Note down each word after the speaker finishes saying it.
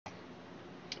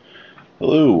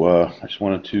Hello, I just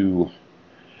wanted to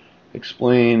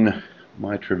explain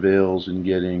my travails in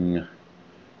getting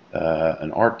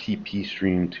an RTP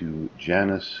stream to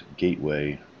Janus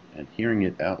Gateway and hearing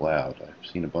it out loud. I've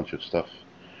seen a bunch of stuff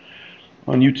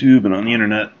on YouTube and on the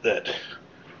internet that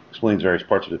explains various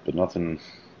parts of it, but nothing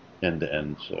end to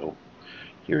end, so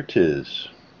here it is.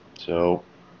 So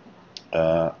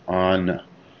on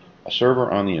a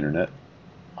server on the internet,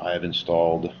 I've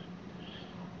installed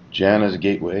Janus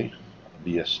Gateway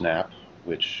via Snap,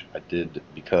 which I did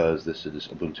because this is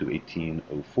Ubuntu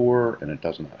 18.04 and it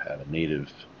does not have a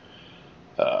native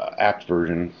apt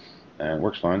version, and it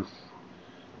works fine.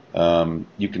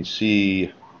 You can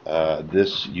see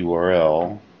this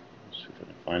URL. Let's see if I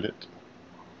can find it.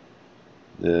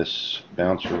 This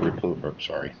bouncer repo, or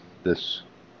sorry, this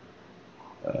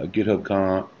GitHub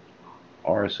comp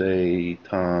RSA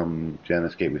Tom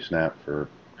Janus Gateway Snap for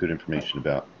good information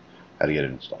about how to get it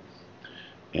installed.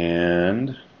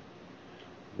 And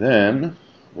then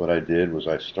what I did was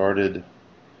I started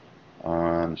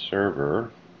on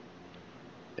server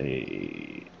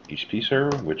a HTTP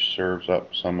server which serves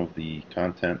up some of the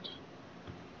content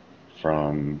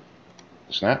from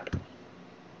the Snap,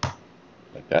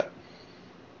 like that.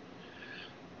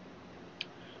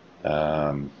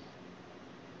 And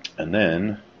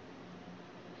then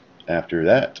after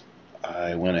that,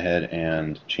 I went ahead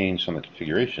and changed some of the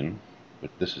configuration. But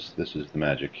this is the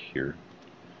magic here.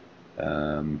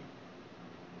 I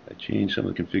changed some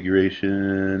of the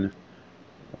configuration.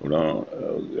 Hold on.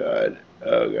 Oh god.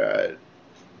 Oh god.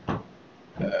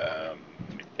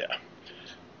 Yeah.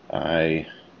 I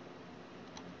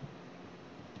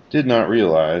did not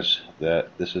realize that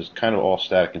this is kind of all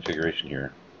static configuration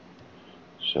here.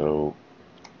 So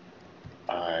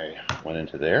I went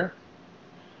into there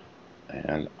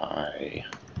and I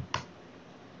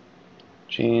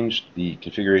changed the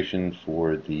configuration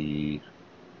for the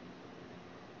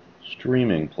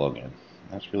streaming plugin.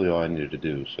 That's really all I needed to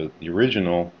do. So the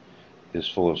original is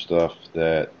full of stuff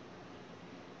that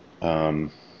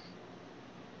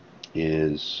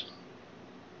is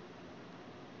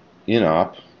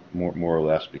in-op, more or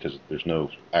less, because there's no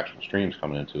actual streams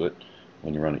coming into it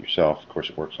when you run it yourself. Of course,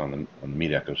 it works on the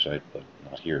Meet Echo site, but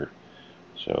not here.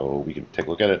 So we can take a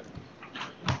look at it.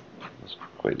 It's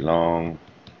quite long.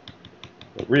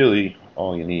 But really,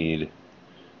 all you need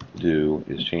to do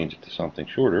is change it to something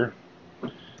shorter,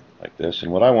 like this.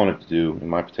 And what I wanted to do in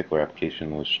my particular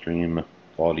application was stream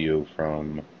audio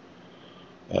from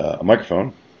a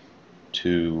microphone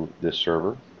to this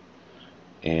server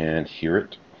and hear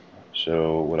it.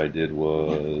 So what I did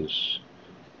was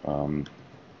I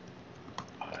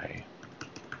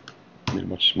made a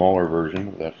much smaller version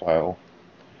of that file,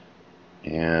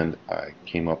 and I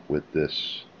came up with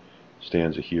this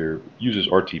stanza here. Uses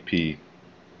RTP.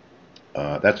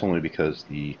 That's only because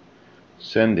the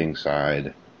sending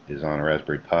side is on a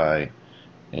Raspberry Pi,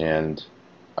 and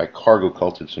I cargo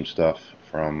culted some stuff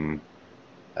from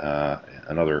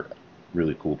another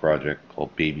really cool project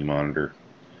called Baby Monitor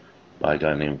by a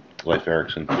guy named Leif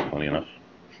Erikson, funny enough.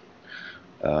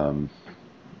 And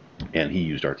he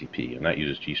used RTP, and that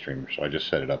uses GStreamer, so I just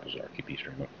set it up as an RTP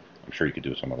streamer. I'm sure you could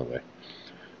do it some other way.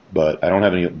 But I don't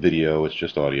have any video, it's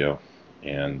just audio,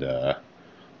 and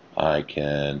I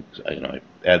can I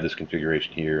add this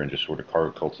configuration here and just sort of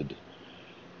cargo culted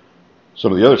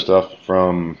some of the other stuff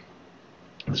from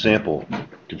the sample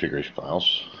configuration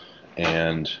files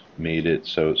and made it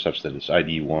such that it's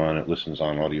ID1, it listens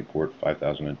on audioport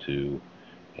 5002,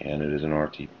 and it is an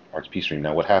RTP stream.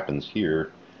 Now what happens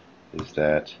here is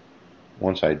that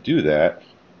once I do that,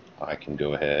 I can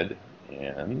go ahead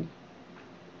and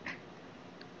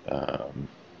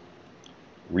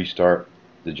restart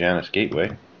the Janus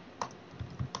Gateway.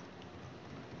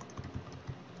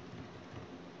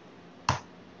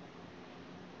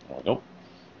 There we go.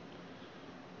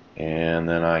 And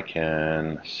then I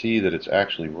can see that it's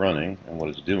actually running and what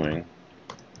it's doing.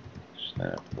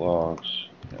 Snap logs,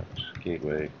 Janus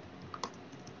Gateway,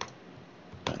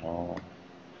 and all.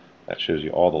 That shows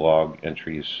you all the log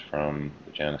entries from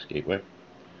the Janus Gateway.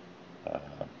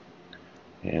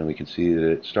 And we can see that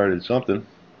it started something.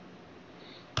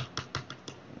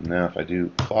 Now if I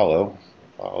do follow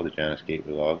the Janus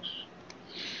Gateway logs,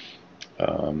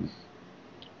 on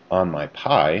my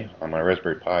Pi, on my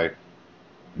Raspberry Pi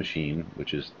machine,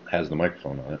 which has the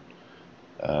microphone on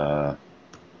it,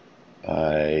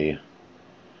 I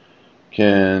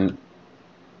can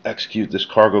execute this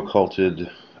cargo culted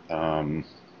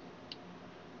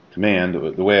command.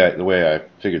 The way I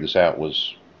figured this out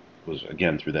was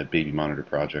again through that Baby Monitor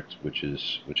project, which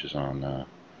is on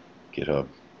GitHub,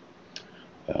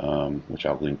 which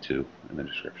I'll link to in the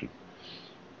description.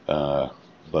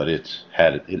 but it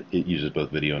uses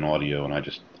both video and audio, and I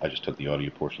just took the audio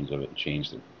portions of it and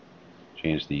changed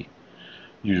the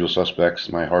usual suspects,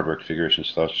 my hardware configuration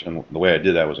stuff. And the way I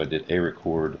did that was I did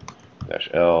arecord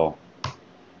 -L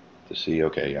to see,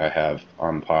 okay, I have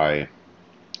on Pi.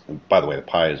 And by the way, the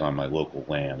Pi is on my local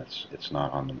LAN. It's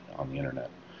not on the internet.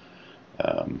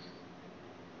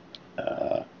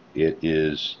 It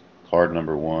is card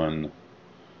number 1,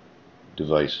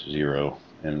 device 0,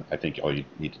 and I think all you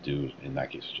need to do in that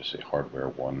case is just say hardware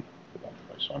 1 for that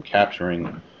device. So I'm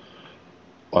capturing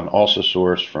an ALSA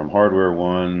source from hardware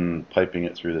 1, piping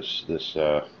it through this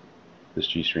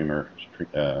GStreamer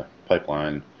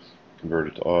pipeline, convert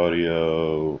it to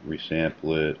audio,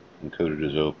 resample it, encode it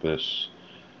as opus,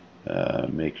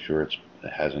 make sure it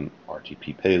has an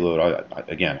RTP payload.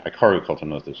 Again, I cargo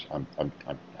cultivate this. I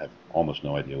have almost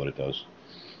no idea what it does,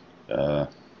 but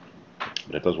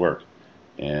it does work.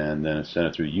 And then send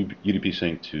it through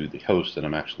udpsink to the host that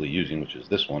I'm actually using, which is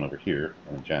this one over here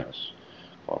in Janus,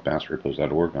 called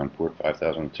bounce-repos.org on port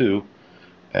 5002,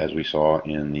 as we saw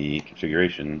in the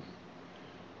configuration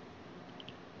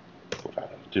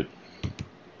 5002.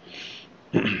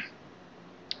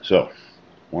 So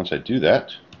once I do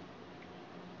that,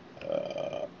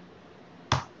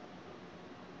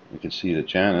 we can see that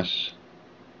Janus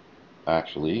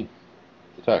actually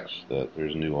detects that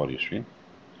there's a new audio stream.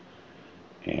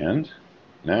 And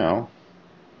now,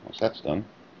 once that's done,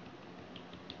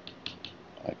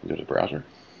 I can go to the browser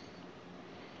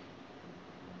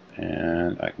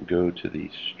and I can go to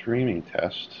the streaming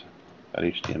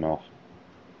test.html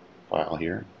file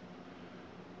here,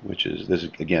 which is this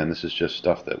is just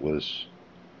stuff that was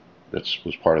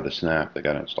part of the snap that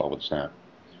got installed with snap,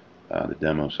 the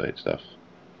demo site stuff.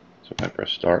 So if I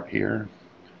press start here,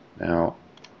 now,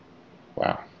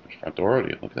 wow, there's front door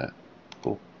audio. Look at that,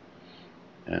 cool.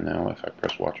 And now if I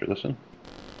press watch or listen,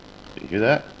 can you hear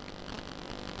that?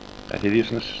 That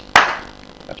hideousness?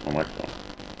 That's my microphone.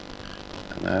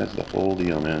 And that is the whole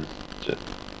deal, man. That's it.